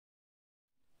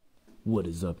What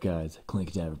is up, guys?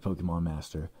 Clinkadaver Pokemon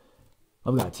Master.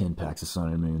 I've got 10 packs of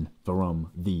Sun and Moon from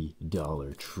the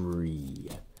Dollar Tree.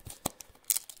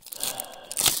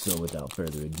 So without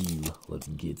further ado, let's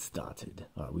get started.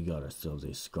 Alright, we got ourselves a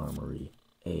Skarmory,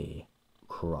 a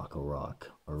Krokorok,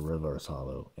 a Reverse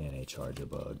Hollow, and a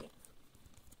Charjabug.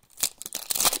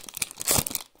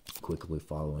 Quickly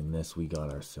following this, we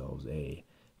got ourselves a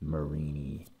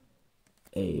Mareanie,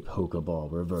 a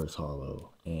Pokeball Reverse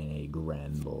Hollow, and a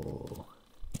Granbull.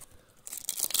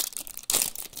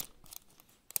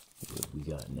 What we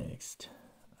got next?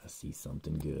 I see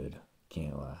something good.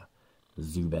 Can't lie.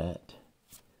 Zubat,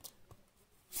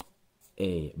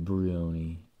 a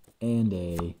Brionne, and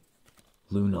a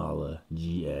Lunala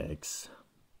GX.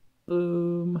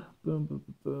 Boom, boom, boom,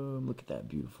 boom. Look at that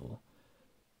beautiful.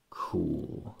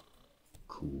 Cool.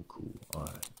 Cool, cool.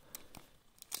 Alright.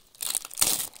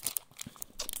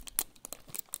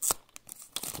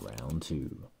 Round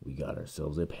 2. We got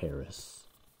ourselves a Paris,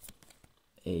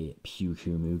 a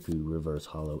Pyukumuku Reverse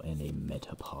Hollow, and a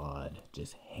Metapod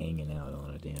just hanging out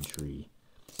on a damn tree.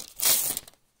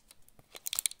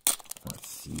 Let's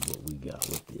see what we got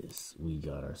with this. We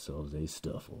got ourselves a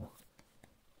Stuffle,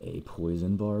 a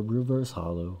Poison Barb Reverse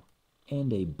Hollow,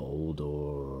 and a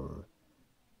Boldor.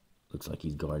 Looks like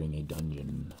he's guarding a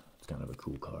dungeon. It's kind of a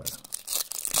cool card.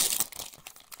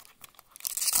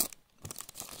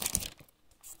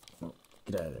 Oh,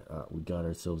 get out of there. Alright, we got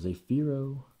ourselves a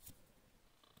Fearow,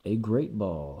 a Great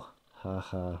Ball,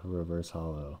 haha, Reverse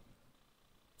Hollow,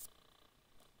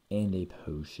 and a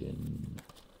Potion.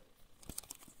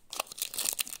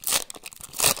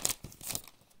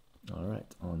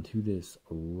 Alright, on to this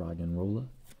Roggenrola.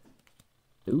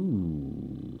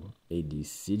 Ooh, a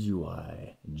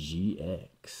Decidueye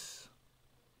GX.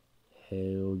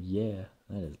 Hell yeah,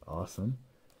 that is awesome.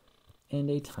 And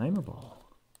a Timer Ball.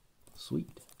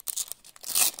 Sweet.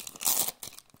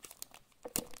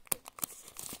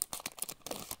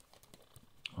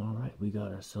 Alright, we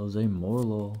got ourselves a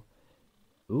Morlul.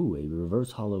 Ooh, a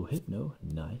Reverse Hollow Hypno.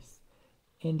 Nice.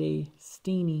 And a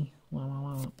Steenie. Wow, wow,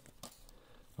 wow.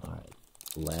 Alright,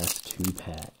 last 2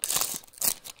 packs.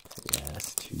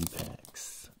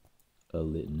 A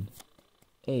Litten,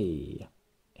 a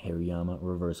Hariyama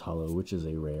Reverse Hollow, which is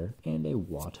a rare, and a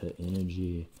Wata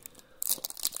Energy.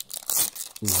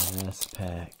 Last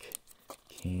pack.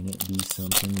 Can it be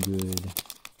something good?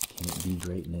 Can it be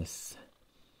greatness?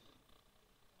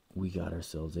 We got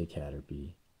ourselves a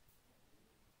Caterpie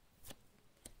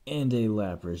and a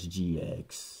Lapras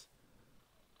GX.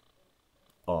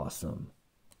 Awesome.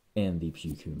 And the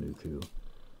Pyukumuku.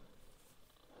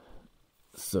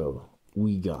 So,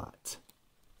 we got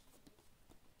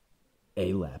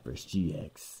a Lapras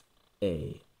GX,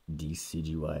 a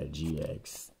Decidueye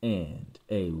GX, and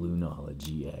a Lunala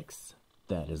GX.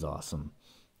 That is awesome.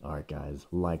 Alright guys,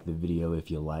 like the video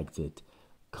if you liked it.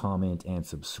 Comment and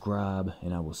subscribe,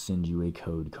 and I will send you a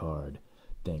code card.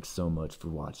 Thanks so much for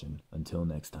watching. Until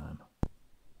next time.